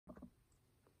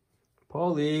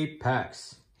Paulie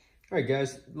Pax. All right,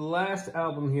 guys, the last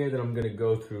album here that I'm going to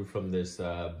go through from this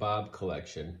Bob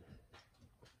collection.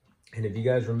 And if you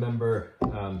guys remember,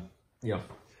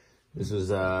 this was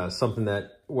something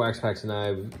that Wax Pax and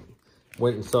I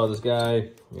went and saw this guy.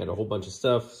 He had a whole bunch of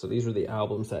stuff. So these were the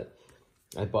albums that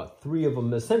I bought 3 of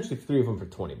them, essentially 3 of them for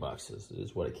 20 bucks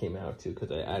is what it came out to,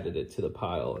 because I added it to the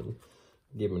pile and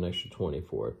gave him an extra 20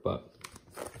 for it. But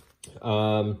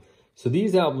so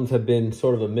these albums have been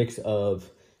sort of a mix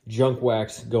of junk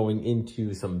wax going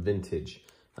into some vintage.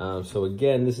 So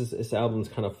again, this album's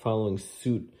kind of following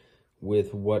suit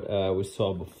with what we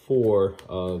saw before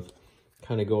of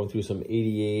kind of going through some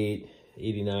 88,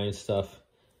 89 stuff.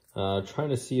 Trying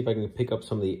to see if I can pick up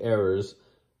some of the errors,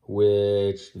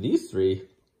 which these 3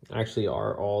 actually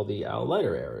are all the Al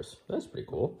Leiter errors. That's pretty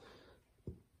cool.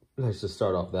 Nice to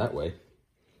start off that way.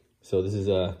 So this is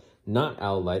not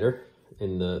Al Leiter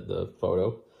in the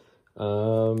photo.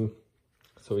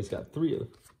 So he's got 3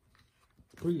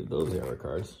 of those error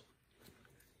cards.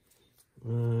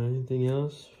 Anything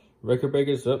else? Record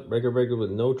breakers. Oh, record breaker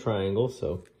with no triangle,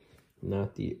 so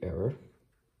not the error.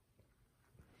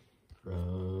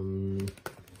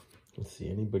 Let's see,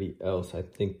 anybody else? I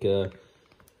think I'm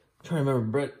trying to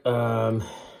remember.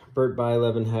 Bert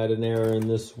Bylevin had an error in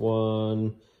this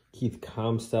one. Keith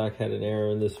Comstock had an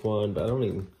error in this one, but I don't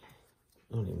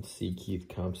even see Keith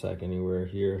Comstock anywhere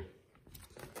here.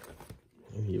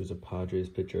 Maybe he was a Padres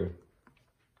pitcher.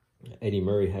 Eddie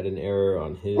Murray had an error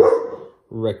on his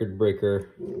record breaker.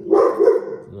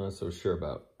 I'm not so sure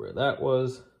about where that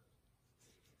was.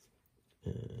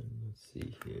 And let's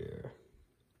see here.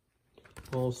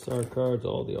 All-Star cards,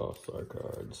 all the All-Star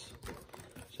cards.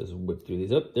 Just whip through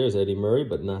these up. There's Eddie Murray,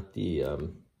 but not the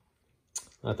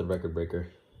record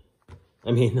breaker.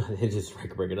 I mean, not just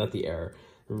record breaker, not the error.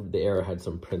 The error had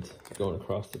some print going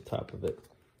across the top of it.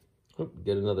 Oh,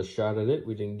 get another shot at it.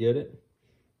 We didn't get it.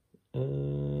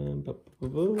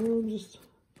 Just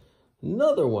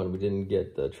another one. We didn't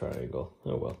get the triangle.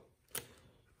 Oh well.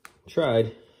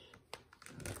 Tried.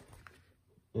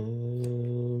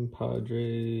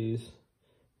 Padres.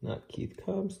 Not Keith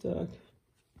Comstock.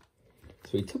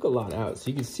 So he took a lot out. So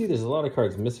you can see there's a lot of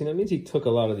cards missing. That means he took a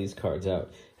lot of these cards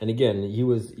out. And again, he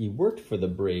worked for the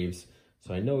Braves.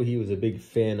 So I know he was a big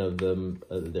fan of them,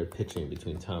 their pitching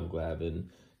between Tom Glavine,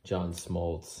 John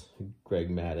Smoltz, Greg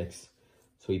Maddux.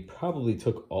 So he probably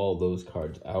took all those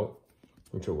cards out,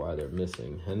 which are why they're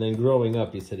missing. And then growing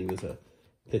up, he said he was a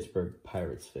Pittsburgh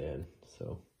Pirates fan.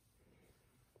 So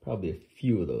probably a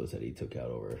few of those that he took out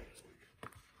over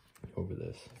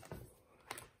this.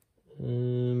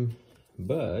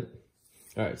 But,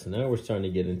 all right, so now we're starting to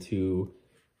get into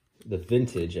the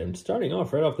vintage. And starting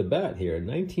off right off the bat here,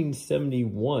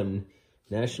 1971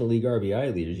 National League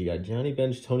RBI leaders. You got Johnny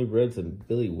Bench, Tony Perez, and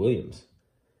Billy Williams.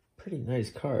 Pretty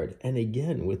nice card. And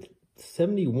again, with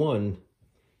 71,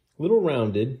 a little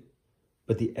rounded,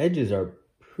 but the edges are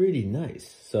pretty nice.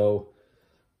 So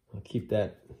I'll keep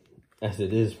that as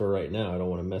it is for right now. I don't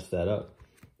want to mess that up.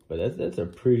 But that's a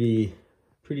pretty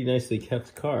nicely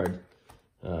kept card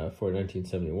for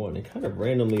 1971. And kind of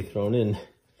randomly thrown in.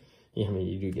 Yeah, I mean,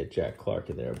 you do get Jack Clark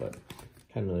in there, but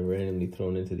kind of randomly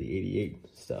thrown into the 88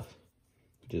 stuff,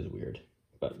 which is weird.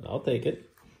 But I'll take it.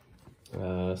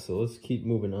 So let's keep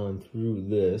moving on through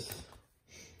this.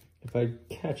 If I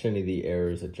catch any of the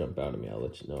errors that jump out at me, I'll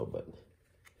let you know, but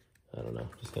I don't know.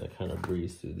 Just going to kind of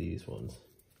breeze through these ones.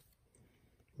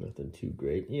 Nothing too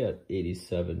great. Yeah,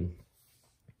 87.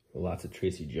 Lots of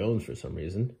Tracy Jones for some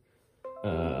reason.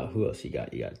 Who else you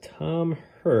got? You got Tom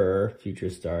Herr, Future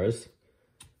Stars.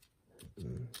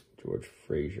 George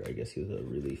Frazier, I guess he was a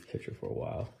relief pitcher for a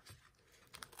while.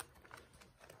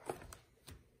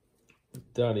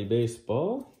 Donnie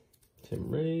Baseball, Tim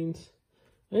Raines.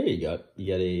 Hey, you got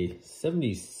a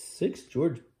 76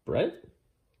 George Brett.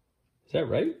 Is that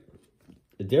right?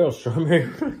 The Darryl Strawberry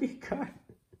rookie card.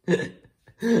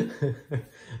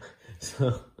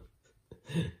 So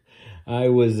I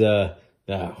was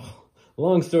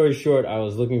long story short, I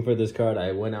was looking for this card.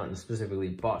 I went out and specifically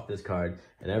bought this card.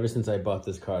 And ever since I bought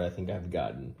this card, I think I've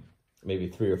gotten maybe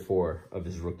 3 or 4 of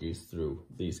his rookies through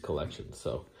these collections.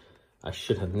 So I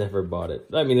should have never bought it.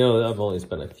 I mean, I've only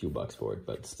spent a few bucks for it,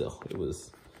 but still, it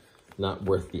was not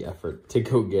worth the effort to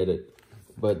go get it.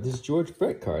 But this George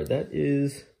Brett card, that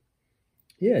is,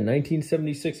 yeah,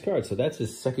 1976 card. So that's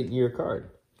his 2nd year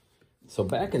card. So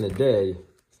back in the day,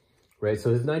 right, so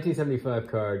his 1975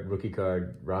 card, rookie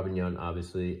card, Robin Yount,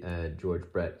 obviously, and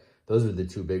George Brett, those were the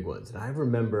 2 big ones. And I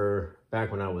remember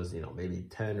back when I was, maybe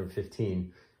 10 or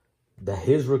 15, that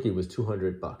his rookie was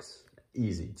 200 bucks.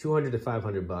 Easy. 200 to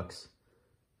 500 bucks.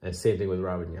 And same thing with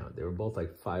Robin Yount. They were both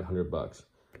like 500 bucks.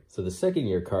 So the second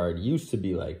year card used to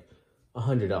be like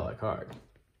 $100 card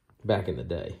back in the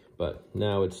day, but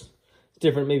now it's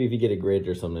different. Maybe if you get it graded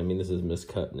or something. I mean, this is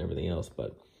miscut and everything else,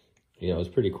 but you know, it's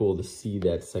pretty cool to see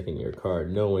that second year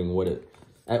card, knowing what it,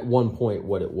 at one point,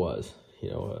 what it was, you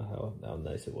know, how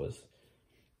nice it was.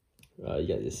 You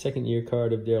got the second year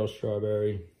card of Darryl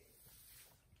Strawberry,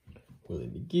 Willie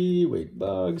McGee, Wade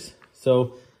Boggs.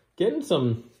 So getting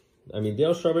some, I mean,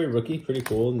 Darryl Strawberry rookie, pretty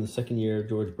cool. And the second year,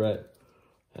 George Brett,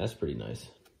 that's pretty nice.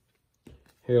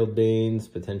 Harold Baines,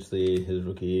 potentially his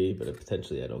rookie, but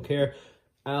potentially I don't care.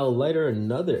 Al Leiter,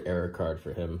 another error card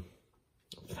for him.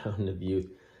 Fountain of Youth.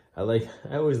 I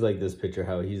always like this picture,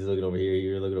 how he's looking over here,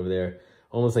 you're looking over there.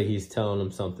 Almost like he's telling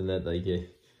him something that like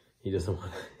he doesn't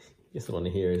want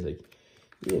to hear. He's like,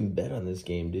 you didn't bet on this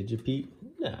game, did you, Pete?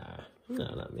 Nah,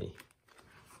 not me.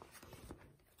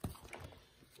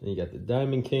 Then you got the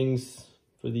Diamond Kings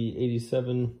for the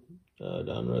 87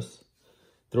 Donruss.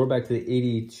 Throwback to the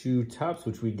 82 Topps,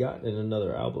 which we got in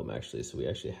another album, actually. So we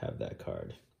actually have that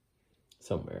card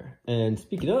somewhere. And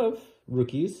speaking of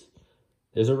rookies,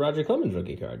 there's a Roger Clemens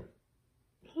rookie card.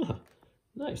 Huh,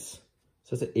 nice.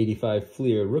 So that's an 85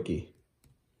 Fleer rookie.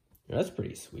 That's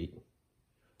pretty sweet.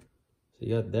 So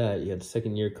you got that. You got the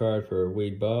second year card for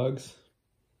Wade Boggs.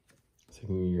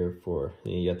 Second year for,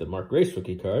 and you got the Mark Grace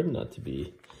rookie card, not to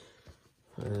be,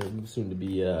 soon to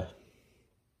be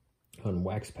on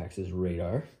Wax Packs'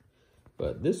 radar.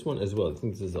 But this one as well, I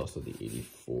think this is also the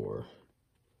 84.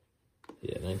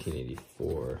 Yeah,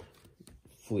 1984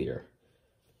 Fleer.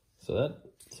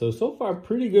 So far,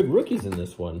 pretty good rookies in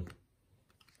this one.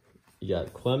 You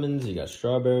got Clemens, you got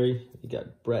Strawberry, you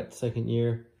got Brett second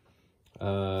year.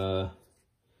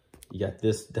 You got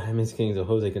this Diamonds Kings of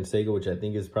Jose Canseco, which I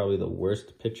think is probably the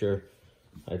worst picture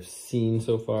I've seen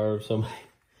so far of somebody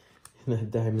in that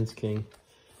Diamonds King.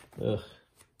 Ugh.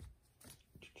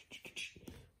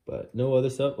 But no other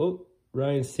stuff. Oh,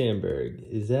 Ryan Sandberg.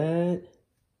 Is that?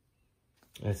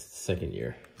 That's the second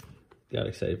year. Got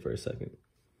excited for a second.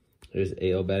 There's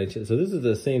AL batting. So this is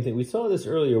the same thing. We saw this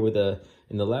earlier with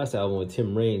in the last album with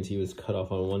Tim Raines. He was cut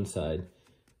off on one side.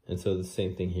 And so the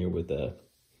same thing here with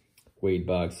Wade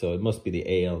Boggs. So it must be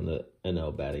the AL and the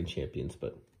NL batting champions,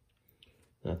 but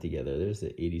not together. There's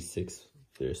the 86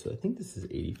 there. So I think this is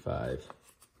 85.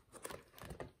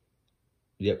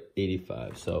 Yep,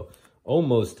 85. So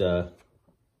almost a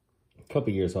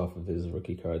couple years off of his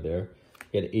rookie card there.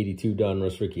 He had 82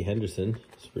 Donruss Ricky Henderson.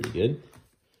 It's pretty good.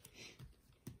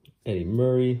 Eddie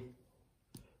Murray.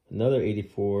 Another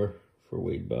 84 for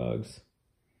Wade Boggs.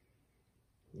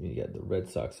 You got the Red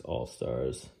Sox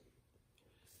All-Stars.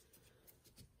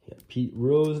 Yeah, Pete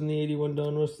Rose in the 81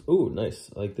 Donruss. Oh, nice.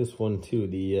 I like this one too.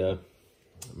 The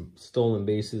stolen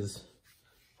bases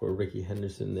for Ricky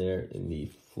Henderson there in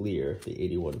the Fleer, the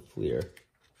 81 Fleer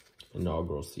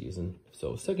inaugural season.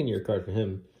 So second year card for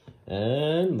him.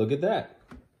 And look at that.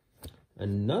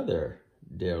 Another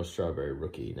Darryl Strawberry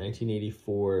rookie,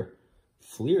 1984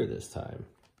 Fleer this time.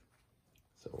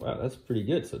 So wow, that's pretty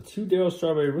good. So two Darryl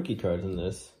Strawberry rookie cards in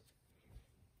this.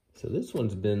 So this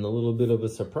one's been a little bit of a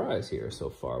surprise here so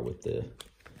far with the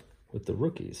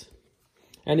rookies.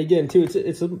 And again, too,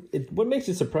 what makes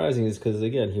it surprising is because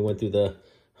again he went through the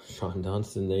Sean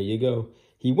Dunston. There you go.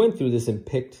 He went through this and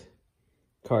picked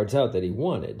cards out that he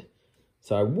wanted.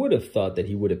 So I would have thought that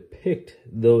he would have picked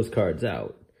those cards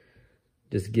out,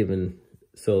 just given.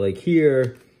 So like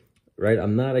here, right?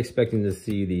 I'm not expecting to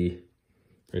see the.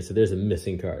 Right, so there's a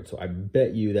missing card. So I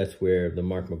bet you that's where the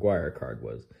Mark McGwire card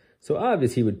was. So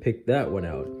obviously he would pick that one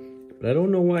out. But I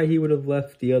don't know why he would have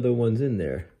left the other ones in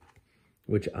there,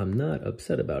 which I'm not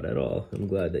upset about at all. I'm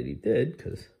glad that he did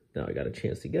because now I got a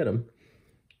chance to get them.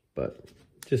 But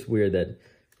just weird that,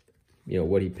 you know,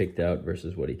 what he picked out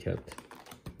versus what he kept,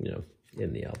 you know,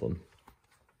 in the album.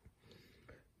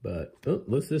 But, oh,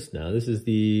 what's this now? This is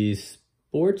the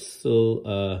Sports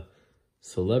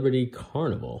Celebrity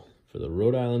Carnival for the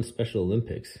Rhode Island Special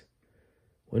Olympics.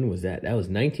 When was that? That was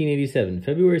 1987.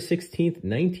 February 16th,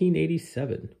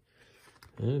 1987.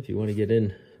 If you want to get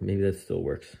in, maybe that still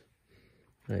works.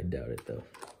 I doubt it, though.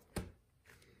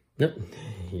 Nope.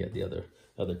 You got the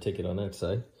other ticket on that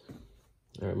side.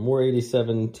 All right, more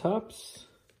 87 Topps.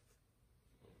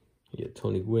 You get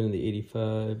Tony Gwynn in the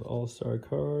 85 All-Star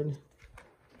card.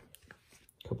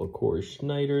 A couple of Corey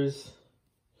Schneiders.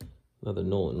 Another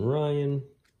Nolan Ryan.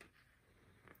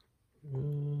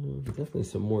 Definitely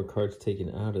some more cards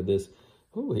taken out of this.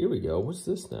 Oh, here we go. What's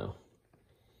this now?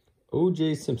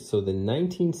 OJ Simpson. So the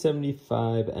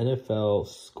 1975 NFL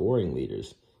scoring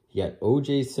leaders. You got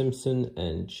OJ Simpson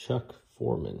and Chuck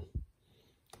Foreman.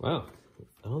 Wow.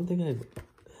 I don't think I've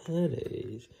had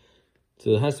a...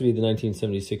 So it has to be the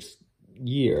 1976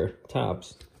 year,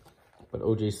 tops. But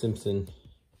OJ Simpson,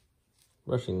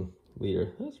 rushing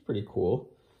leader. That's pretty cool.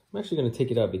 I'm actually going to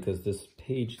take it out because this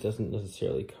page doesn't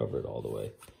necessarily cover it all the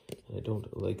way. And I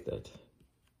don't like that.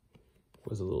 It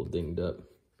was a little dinged up.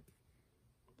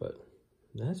 But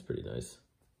that's pretty nice.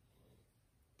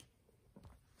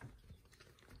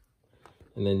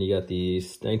 And then you got the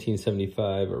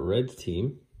 1975 Reds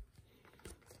team.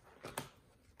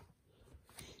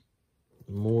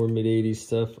 More mid-80s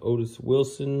stuff. Otis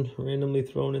Wilson randomly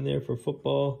thrown in there for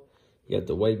football. You got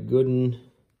the White Gooden.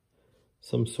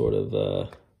 Some sort of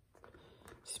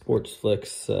Sports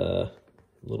Flex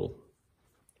little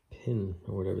pin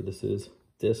or whatever this is.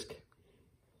 Disc.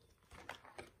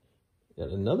 Got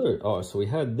another. Oh, so we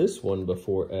had this one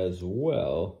before as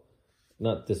well.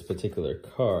 Not this particular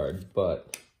card,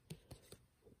 but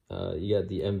you got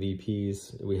the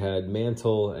MVPs. We had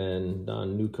Mantle and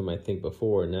Don Newcomb, I think,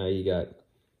 before. Now you got,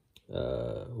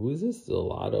 who is this?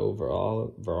 Zelato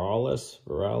Virales.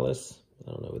 I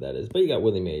don't know who that is, but you got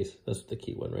Willie Mays. That's the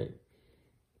key one, right?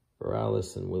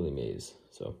 Virales and Willie Mays.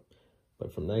 So,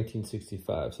 but from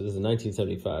 1965. So this is a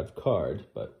 1975 card,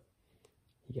 but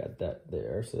you got that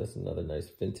there. So that's another nice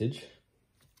vintage.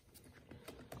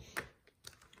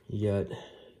 You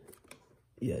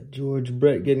got George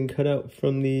Brett getting cut out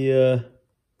from the,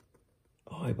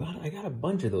 oh, I got a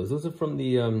bunch of those. Those are from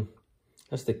the,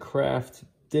 that's the Kraft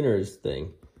Dinners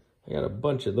thing. I got a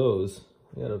bunch of those.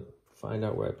 I got to find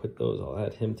out where I put those. I'll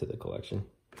add him to the collection.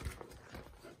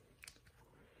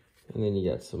 And then you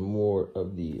got some more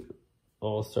of the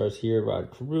All-Stars here.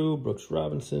 Rod Carew, Brooks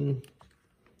Robinson,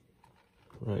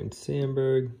 Ryan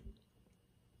Sandberg.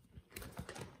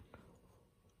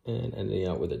 And ending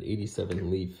out with an 87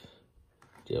 Leaf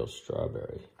Dale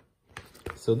Strawberry.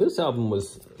 So this album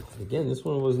was, again, this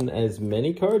one wasn't as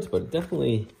many cards, but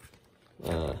definitely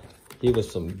gave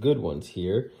us some good ones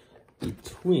here.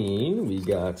 Between, we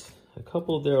got a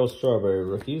couple of Darryl Strawberry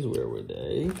rookies. Where were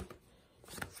they?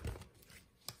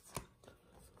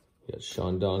 We got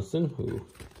Sean Johnston, who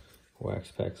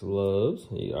Wax Packs loves.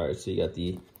 All right, so you got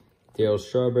the Darryl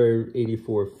Strawberry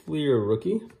 84 Fleer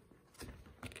rookie.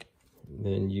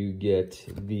 Then you get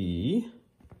the,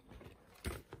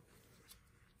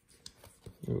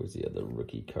 where was the other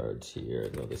rookie cards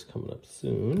here? I know this coming up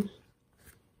soon.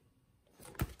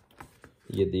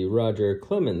 You get the Roger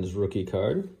Clemens rookie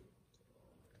card.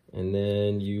 And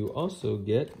then you also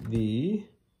get the,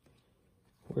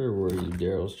 where were you,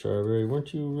 Darryl Strawberry?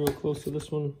 Weren't you real close to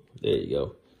this one? There you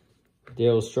go.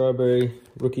 Darryl Strawberry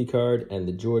rookie card and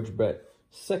the George Brett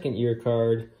second year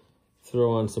card.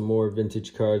 Throw on some more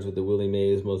vintage cards with the Willie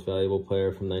Mays Most Valuable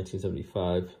Player from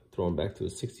 1975. Throw him back to a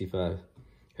 65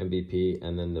 MVP.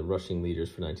 And then the rushing leaders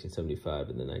for 1975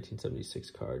 and the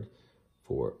 1976 card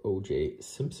for OJ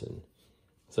Simpson.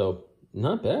 So,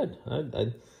 not bad.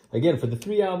 Again, for the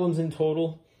 3 albums in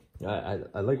total,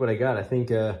 I like what I got. I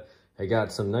think I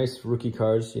got some nice rookie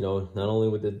cards. You know, not only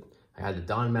with the, I had the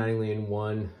Don Mattingly in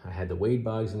one. I had the Wade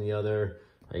Boggs in the other.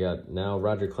 I got now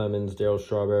Roger Clemens, Darryl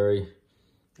Strawberry.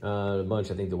 A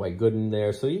bunch, I think the White Gooden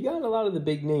there. So you got a lot of the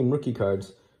big name rookie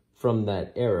cards from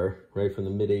that era, right? From the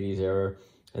mid-80s era.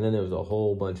 And then there was a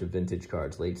whole bunch of vintage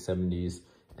cards, late 70s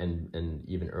and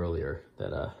even earlier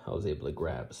that I was able to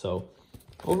grab. So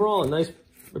overall,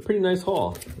 a pretty nice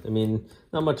haul. I mean,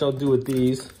 not much I'll do with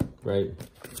these, right?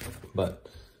 But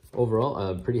overall,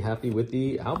 I'm pretty happy with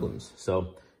the albums. So,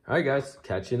 all right, guys,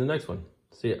 catch you in the next one.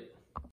 See ya.